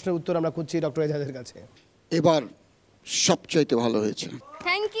 সেই প্রশ্নের উত্তর আমরা খুঁজছি ডক্টর এজাজের কাছে। এবার সবচাইতে ভালো হয়েছে।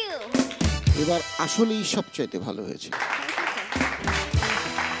 Thank you. এবার আসলেই সবচাইতে ভালো হয়েছে।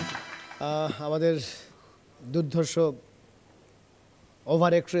 আমাদের দুর্ধর্ষ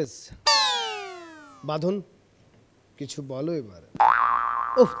ওভার অ্যাক্ট্রেস বাঁধন, কিছু বলো এবার।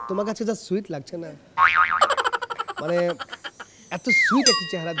 ওহ, তোমার কাছে যা সুইট লাগছে না। মানে এত সুইট একটা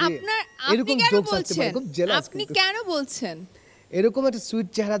চেহারা দিয়ে এরকম জোকস আসতে পারে, খুব জেলাস। আপনি কেন বলছেন? এরকম একটা সুইট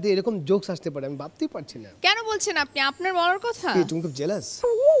চেহারা দিয়ে এরকম জোকস আসতে পারে, আমি ভাবতেই পারছি না। কেন বলছেন আপনি? আপনার বলার কথা। তুমি খুব জেলাস?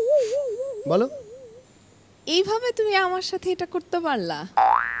 বলো। এইভাবে তুমি আমার সাথে এটা করতে পারলা?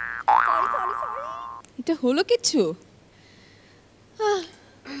 এটা হলো কিছু?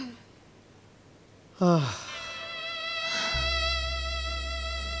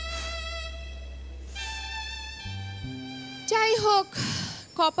 যাই হোক,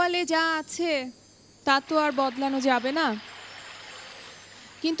 কপালে যা আছে তা তো আর বদলানো যাবে না।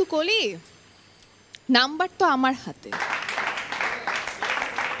 কিন্তু কলি, নাম্বার তো আমার হাতে।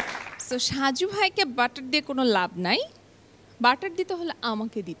 তো সাজু ভাইকে বাটার দিয়ে কোনো লাভ নাই, বাটার দিতে হলে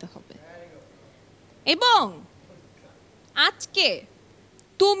আমাকে দিতে হবে। এবং আজকে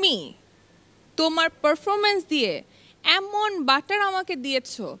তুমি তোমার পারফরমেন্স দিয়ে এমন বাটার আমাকে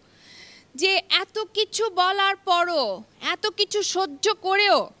দিয়েছো যে এত কিছু বলার পরও, এত কিছু সহ্য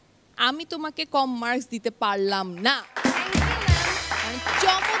করেও আমি তোমাকে কম মার্কস দিতে পারলাম না।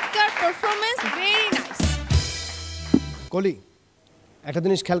 চমৎকার পারফরমেন্স, ভেরি নাইস। কলি, একটা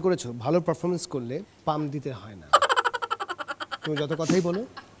জিনিস খেয়াল করেছো, ভালো পারফরমেন্স করলে পাম দিতে হয় না। তুমি যত কথাই বলো,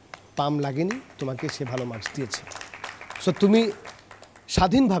 পাম লাগেনি, তোমাকে সে ভালো মার্কস দিয়েছে। সো তুমি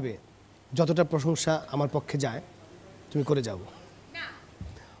স্বাধীনভাবে যতটা প্রশংসা আমার পক্ষে যায় তুমি করে যাও।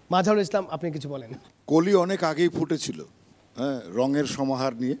 মাঝারুল ইসলাম, আপনি কিছু বলেন। কলি অনেক আগেই ফুটেছিল, হ্যাঁ, রঙের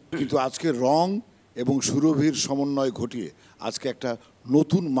সমাহার নিয়ে, কিন্তু আজকে রং এবং সুরভির সমন্বয় ঘটিয়ে আজকে একটা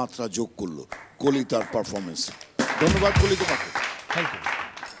নতুন মাত্রা যোগ করলো কলি তার পারফরমেন্স। ধন্যবাদ কলি তোমাকে। Thank you.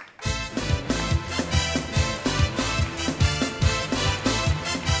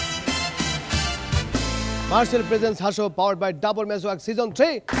 Martial Presence Hasho, powered by Double Meswak Season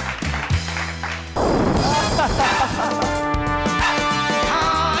 3.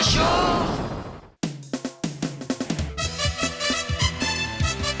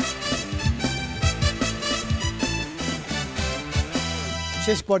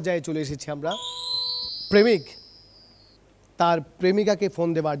 শেষ পর্যায়ে চলে এসেছি আমরা। প্রেমিক তার প্রেমিকাকে ফোন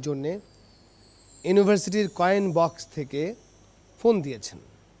দেওয়ার জন্যে ইউনিভার্সিটির কয়েন বক্স থেকে ফোন দিয়েছেন।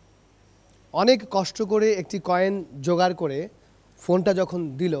 অনেক কষ্ট করে একটি কয়েন জোগাড় করে ফোনটা যখন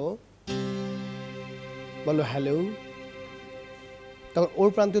দিল, বলল হ্যালো, তখন ওর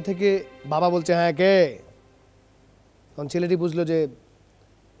প্রান্ত থেকে বাবা বলছে হ্যাঁ কে। তখন ছেলেটি বুঝলো যে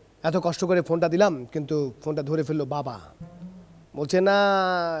এত কষ্ট করে ফোনটা দিলাম, কিন্তু ফোনটা ধরে ফেললো বাবা। বলছে না,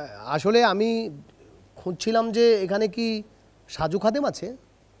 আসলে আমি খুঁজছিলাম যে এখানে কি সাজু খাদেম আছে।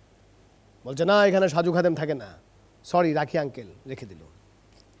 বলছে না, এখানে সাজু খাদেম থাকে না, সরি রাখি আঙ্কেল, রেখে দিল।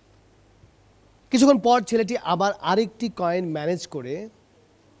 কিছুক্ষণ পর ছেলেটি আবার আরেকটি কয়েন ম্যানেজ করে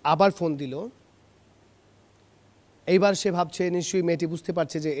আবার ফোন দিল। এইবার সে ভাবছে নিশ্চয়ই মেয়েটি বুঝতে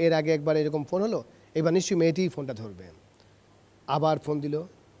পারছে যে এর আগে একবার এরকম ফোন হলো, এবার নিশ্চয়ই মেয়েটিই ফোনটা ধরবে। আবার ফোন দিল,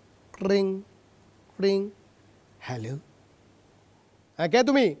 রিং রিং, হ্যালো, হ্যাঁ কে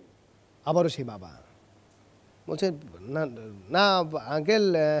তুমি? আবারও সেই বাবা বলছে না না আঙ্কেল,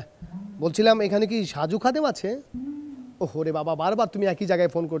 বলছিলাম এখানে কি সাজু খাদেম আছে। ও রে বাবা, বারবার তুমি একই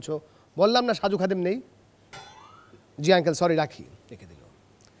জায়গায় ফোন করছো, বললাম না সাজু খাদেম নেই। জি আঙ্কেল, সরি রাখি, রেখে দিল।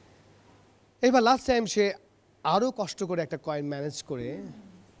 এইবার লাস্ট টাইম সে আরও কষ্ট করে একটা কয়েন ম্যানেজ করে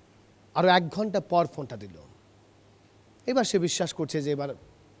আরও 1 ঘন্টা পর ফোনটা দিল। এবার সে বিশ্বাস করছে যে এবার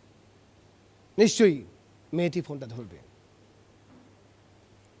নিশ্চয়ই মেয়েটি ফোনটা ধরবে।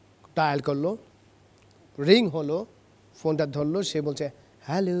 ডায়াল করলো, রিং হলো, ফোনটা ধরলো, সে বলছে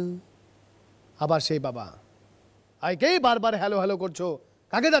হ্যালো। আবার সেই বাবা, আইকেই বারবার হ্যালো হ্যালো করছো,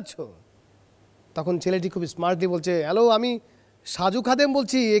 কাকে যাচ্ছ? তখন ছেলেটি খুব স্মার্টলি বলছে হ্যালো, আমি সাজু খাদেম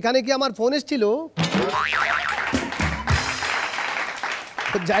বলছি, এখানে কি আমার ফোন এসেছিল?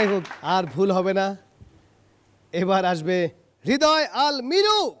 যাই হোক, আর ভুল হবে না। এবার আসবে হৃদয় আল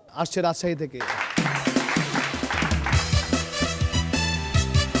মিরু, আসছে রাজশাহী থেকে।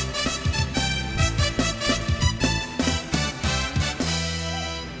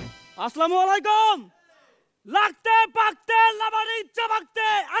 আসসালামু আলাইকুম। লাগতে পাকতে লাভারে ইচ্ছা পাকতে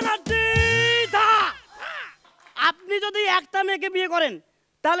এনার্জি দা। আপনি যদি একটা মেয়েকে বিয়ে করেন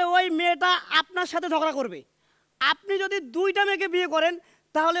তাহলে ওই মেয়েটা আপনার সাথে ঝগড়া করবে। আপনি যদি 2টা মেয়েকে বিয়ে করেন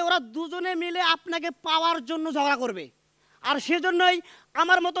তাহলে ওরা দুজনে মিলে আপনাকে পাওয়ার জন্য ঝগড়া করবে। আর সেজন্যই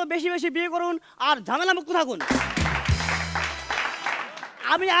আমার মতো বেশি বেশি বিয়ে করুন আর ঝামেলা মুক্ত থাকুন।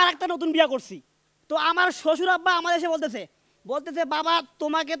 আমি আর একটা নতুন বিয়ে করছি, তো আমার শ্বশুর আব্বা আমাদের এসে বলতেছে বাবা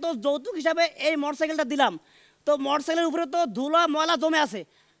তোমাকে তো যৌতুক হিসাবে এই মোটরসাইকেলটা দিলাম, তো মোটরসাইকেলের উপরে তো ধুলা ময়লা জমে আছে,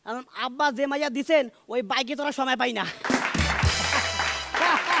 আব্বা যে মাইয়া দিছেন ওই বাইকে তোরা সময় পাই না।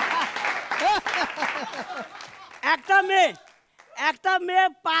 একটা মেয়ে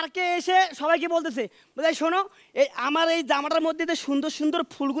পার্কে এসে সবাইকে বলতেছে, বলে শোনো এই আমার এই জামাটার মধ্যে যে সুন্দর সুন্দর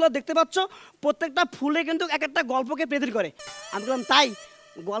ফুলগুলো দেখতে পাচ্ছ, প্রত্যেকটা ফুলে কিন্তু এক একটা গল্পকে প্রেজেন্ট করে। আমি বললাম তাই,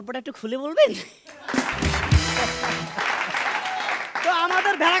 গল্পটা একটু খুলে বলবেন? তো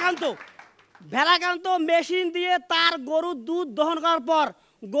আমাদের ভেড়াকান্ত মেশিন দিয়ে তার গরুর দুধ দহন করার পর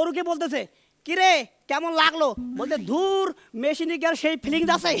গরুকে বলতেছে, কিরে কেমন লাগলো? বলতে ধুর, মেশিনে কি আর সেই ফিলিংস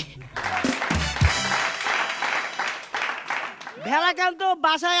আছে? ভেড়াকান্ত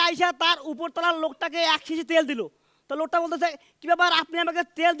বাসায় আইসা তার উপরতলার লোকটাকে 1 শিশি তেল দিল। তো লোকটা বলতেছে, কি ব্যাপার আপনি আমাকে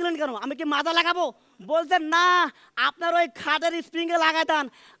তেল দিলেন কেন? আমি কি মাজা লাগাবো? বলতে না, আপনার ওই খাটের স্প্রিংয়ে লাগাইতাম,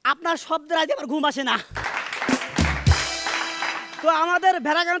 আপনার শব্দের আজ আমার ঘুম আসে না। তো আমাদের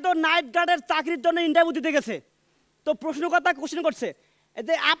ভেড়াকান্ত নাইট গার্ডের চাকরির জন্য ইন্টারভিউ দিতে গেছে। তো প্রশ্নকর্তা কোশ্চেন করছে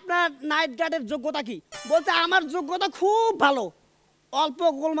যে আপনার নাইট গার্ডের যোগ্যতা কি? বলতে আমার যোগ্যতা খুব ভালো, অল্প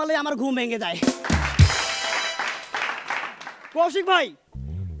গোলমালে আমার ঘুম ভেঙে যায়। কৌশিক ভাই,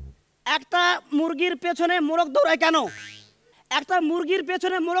 একটা মুরগির পেছনে মোরগ দৌড়ায় কেন? একটা মুরগির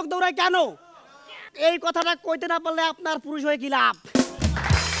পেছনে মোরগ দৌড়ায় কেন? এই কথাটা কইতে না পারলে আপনার পুরুষ হয়ে কি লাভ?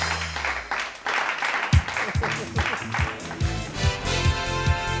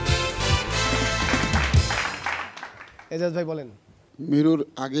 এজাজ ভাই বলেন। মিরুর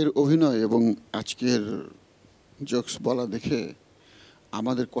আগের অভিনয় এবং আজকের জোকস বলা দেখে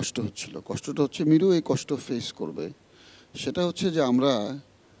আমাদের কষ্ট হচ্ছিল। কষ্টটা হচ্ছে মিরু এই কষ্ট ফেস করবে। সেটা হচ্ছে যে আমরা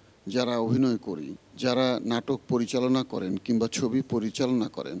যারা অভিনয় করি, যারা নাটক পরিচালনা করেন কিংবা ছবি পরিচালনা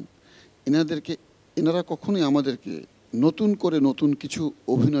করেন, এনারা কখনোই আমাদেরকে নতুন করে নতুন কিছু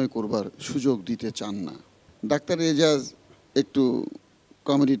অভিনয় করবার সুযোগ দিতে চান না। ডাক্তার এজাজ একটু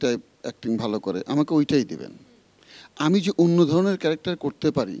কমেডি টাইপ অ্যাক্টিং ভালো করে, আমাকে ওইটাই দিবেন। আমি যে অন্য ধরনের ক্যারেক্টার করতে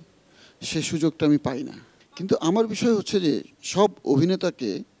পারি সে সুযোগটা আমি পাই না। কিন্তু আমার বিষয় হচ্ছে যে সব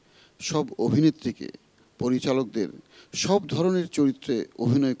অভিনেতাকে, সব অভিনেত্রীকে, পরিচালকদের সব ধরনের চরিত্রে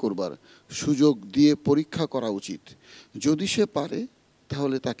অভিনয় করবার সুযোগ দিয়ে পরীক্ষা করা উচিত। যদি সে পারে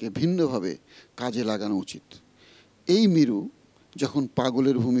তাহলে তাকে ভিন্নভাবে কাজে লাগানো উচিত। এই মিরু যখন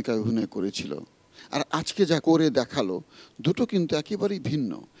পাগলের ভূমিকায় অভিনয় করেছিল আর আজকে যা করে দেখালো, দুটো কিন্তু একেবারেই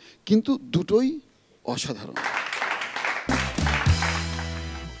ভিন্ন, কিন্তু দুটোই অসাধারণ।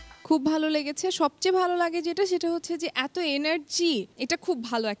 খুব ভালো লেগেছে। সবচেয়ে ভালো লাগে সেটা হচ্ছে যে এত এনার্জি, এটা খুব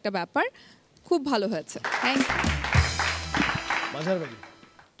ভালো একটা ব্যাপার, খুব ভালো হয়েছে। Thank you.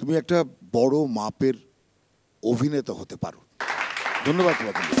 তুমি একটা বড় মাপের অভিনেতা হতে পারো। ধন্যবাদ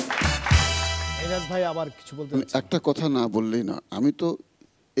তোমাকে। এজাজ ভাই আবার কিছু বলতে? একটা কথা না বললেই না। আমি তো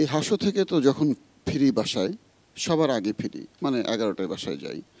এই হাসো থেকে তো যখন ফিরি বাসায়, সবার আগে ফিরি, মানে 11টায় বাসায়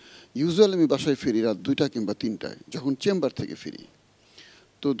যাই। ইউজুয়ালি আমি বাসায় ফিরি রাত 2টা কিংবা 3টায়, যখন চেম্বার থেকে ফিরি।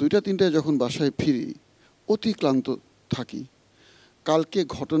 তো 2টা-3টায় যখন বাসায় ফিরি অতি ক্লান্ত থাকি। কালকে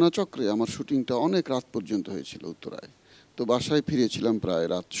ঘটনাচক্রে আমার শুটিংটা অনেক রাত পর্যন্ত হয়েছিল উত্তরায়। তো বাসায় ফিরেছিলাম প্রায়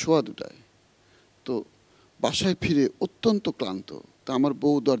রাত 1:15টায়। তো বাসায় ফিরে অত্যন্ত ক্লান্ত। তা আমার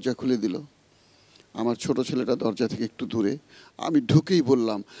বউ দরজা খুলে দিল। আমার ছোট ছেলেটা দরজা থেকে একটু দূরে। আমি ঢুকেই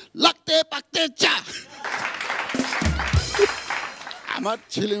বললাম, লাগতে পাকতে চা। আমার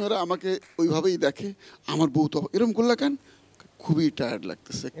ছেলেমেয়েরা আমাকে ওইভাবেই দেখে। আমার বউ তো এরকম করলা কেন? খুবই টায়ার্ড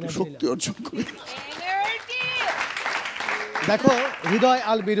লাগতেছে, একটু শক্তি অর্জন করি। দেখো, হৃদয়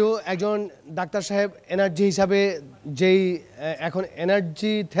আল বিরু একজন ডাক্তার সাহেব এনার্জি হিসাবে, যেই এখন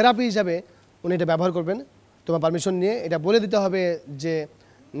এনার্জি থেরাপি হিসাবে উনি এটা ব্যবহার করবেন। তোমার পারমিশন নিয়ে এটা বলে দিতে হবে যে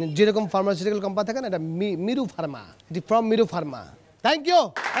যেরকম ফার্মাসিউটিক্যাল কোম্পানি থাকে না, এটা মিরু ফার্মা, এটি from মিরু Pharma. Thank you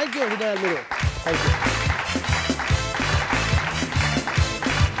Hridoy Al Biru, thank you.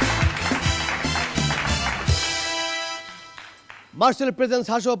 Marshall presents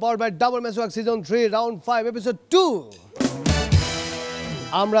Hasho powered by Double Meswak Season 3 Round 5 Episode 2.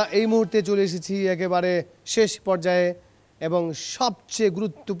 আমরা এই মুহূর্তে চলে এসেছি একেবারে শেষ পর্যায়ে এবং সবচেয়ে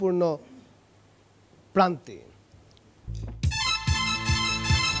গুরুত্বপূর্ণ প্রান্তে।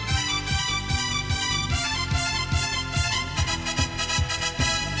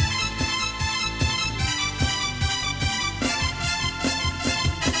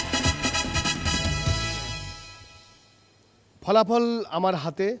 ফলাফল আমার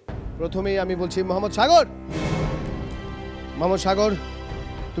হাতে। প্রথমেই আমি বলছি মোহাম্মদ সাগর। মোহাম্মদ সাগর,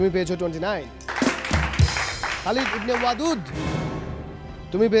 তুমি পেয়েছো 29। খালিদ ইবনে ওয়াদুদ,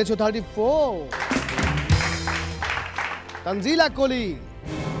 তুমি পেয়েছো 34। তানজিলা কলি,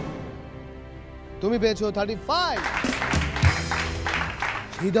 তুমি পেয়েছো 35।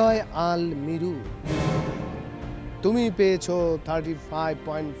 হৃদয় আল মিরু, তুমি পেয়েছো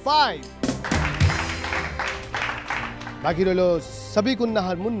 35.5। বাকি রইল সাবিকুন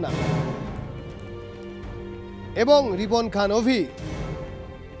নাহার মুন্না এবং রিপন খান অভি।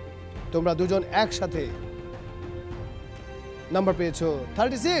 তোমরা দুজন একসাথে নাম্বার পেয়েছো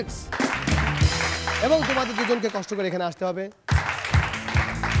 36 এবং তোমাদের দুজনকে কষ্ট করে এখানে আসতে হবে।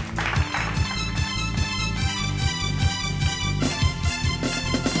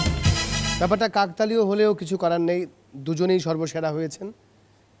 ব্যাপারটা কাকতালীয় হলেও কিছু করার নেই, দুজনেই সর্বসেরা হয়েছেন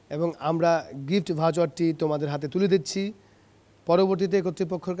এবং আমরা গিফট ভাউচারটি তোমাদের হাতে তুলে দিচ্ছি। পরবর্তীতে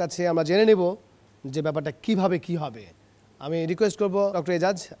কর্তৃপক্ষের কাছে আমরা জেনে নেব যে ব্যাপারটা কিভাবে কি হবে। আমি রিকোয়েস্ট করব ডক্টর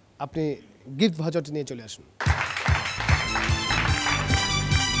এজাজ, আপনি গিফট ভাউচারটি নিয়ে চলে আসুন।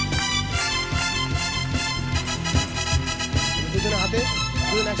 দুজনের হাতে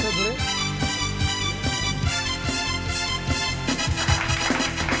দুজন একসাথে ধরে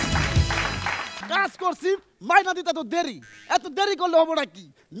কাজ করছি, মাইনা দিতে তো দেরি, এত দেরি করলে হবো না কি,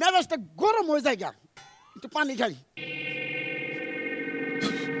 মেজাজটা গরম হয়ে যায়, একটু পানি খাই।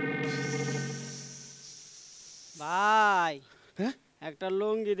 ভাই একটা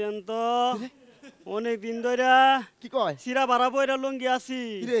লুঙ্গি দেন তো, অনেক দিন ধরে কি কয় সিরা বাড়াবো, এটা লুঙ্গি আছি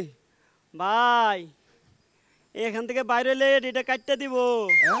রে ভাই, এখান থেকে বাইরে এলে এটা কাটতে দিব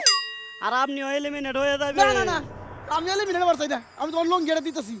আর আপনি এলিমিনেট হয়ে যাবে। না না না, আমি এলিমিনেট করতে চাই না, আমি তোমার লুঙ্গি এটা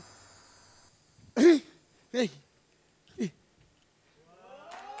দিতেছি।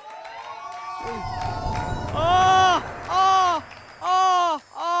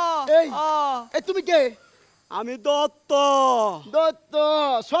 তুমি কে? আমি দত্ত। দত্ত?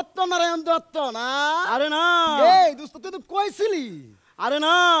 সত্যনারায়ণ দত্ত না? আরে না। এই দোস্ত তুই তো কইছিলি। আরে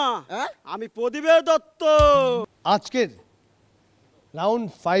না, আমি প্রদীপের দত্ত। আজকের রাউন্ড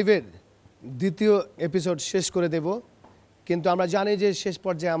 5 এর দ্বিতীয় এপিসোড শেষ করে দেব, কিন্তু আমরা জানি যে শেষ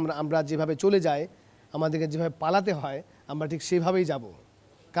পর্যায়ে আমরা যেভাবে চলে যাই, আমাদেরকে যেভাবে পালাতে হয়, আমরা ঠিক সেভাবেই যাব।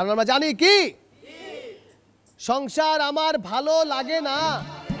 কারণ আমরা জানি কি, সংসার আমার ভালো লাগে না।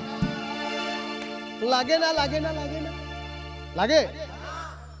 লাগে না, লাগে না, লাগে না, লাগে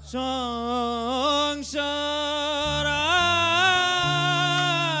সংসার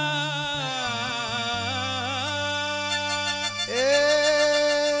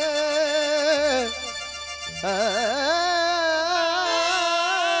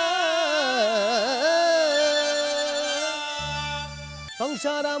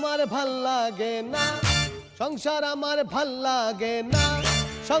সংসার আমার ভাল লাগে না, সংসার আমার ভাল লাগে না,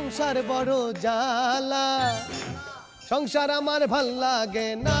 সংসার বড় জ্বালা। সংসার আমার ভাল লাগে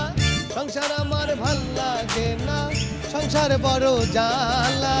না, সংসার আমার ভাল লাগে না, সংসার বড়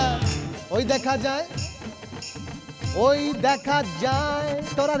জ্বালা। ওই দেখা যায়, ওই দেখা যায়,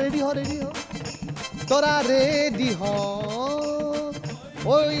 তোরা রেডি হ, রেডি হ, তোরা রেডি হ।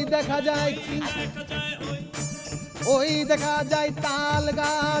 ওই দেখা যায় কি, ওই দেখা যায় তাল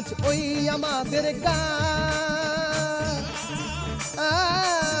গাছ, ওই আমাদের গাছ।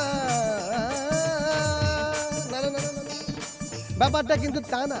 ব্যাপারটা কিন্তু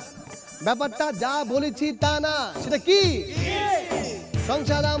তা না, ব্যাপারটা যা বলেছি তা না। সেটা কি?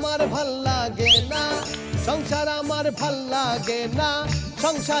 সংসার আমার ভাল লাগে না, সংসার আমার ভাল লাগে না,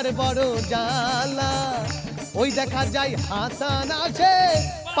 সংসার বড় জ্বালা। ওই দেখা যায় হাসান আসে,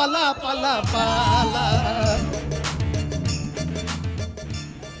 পালা পালা পালা।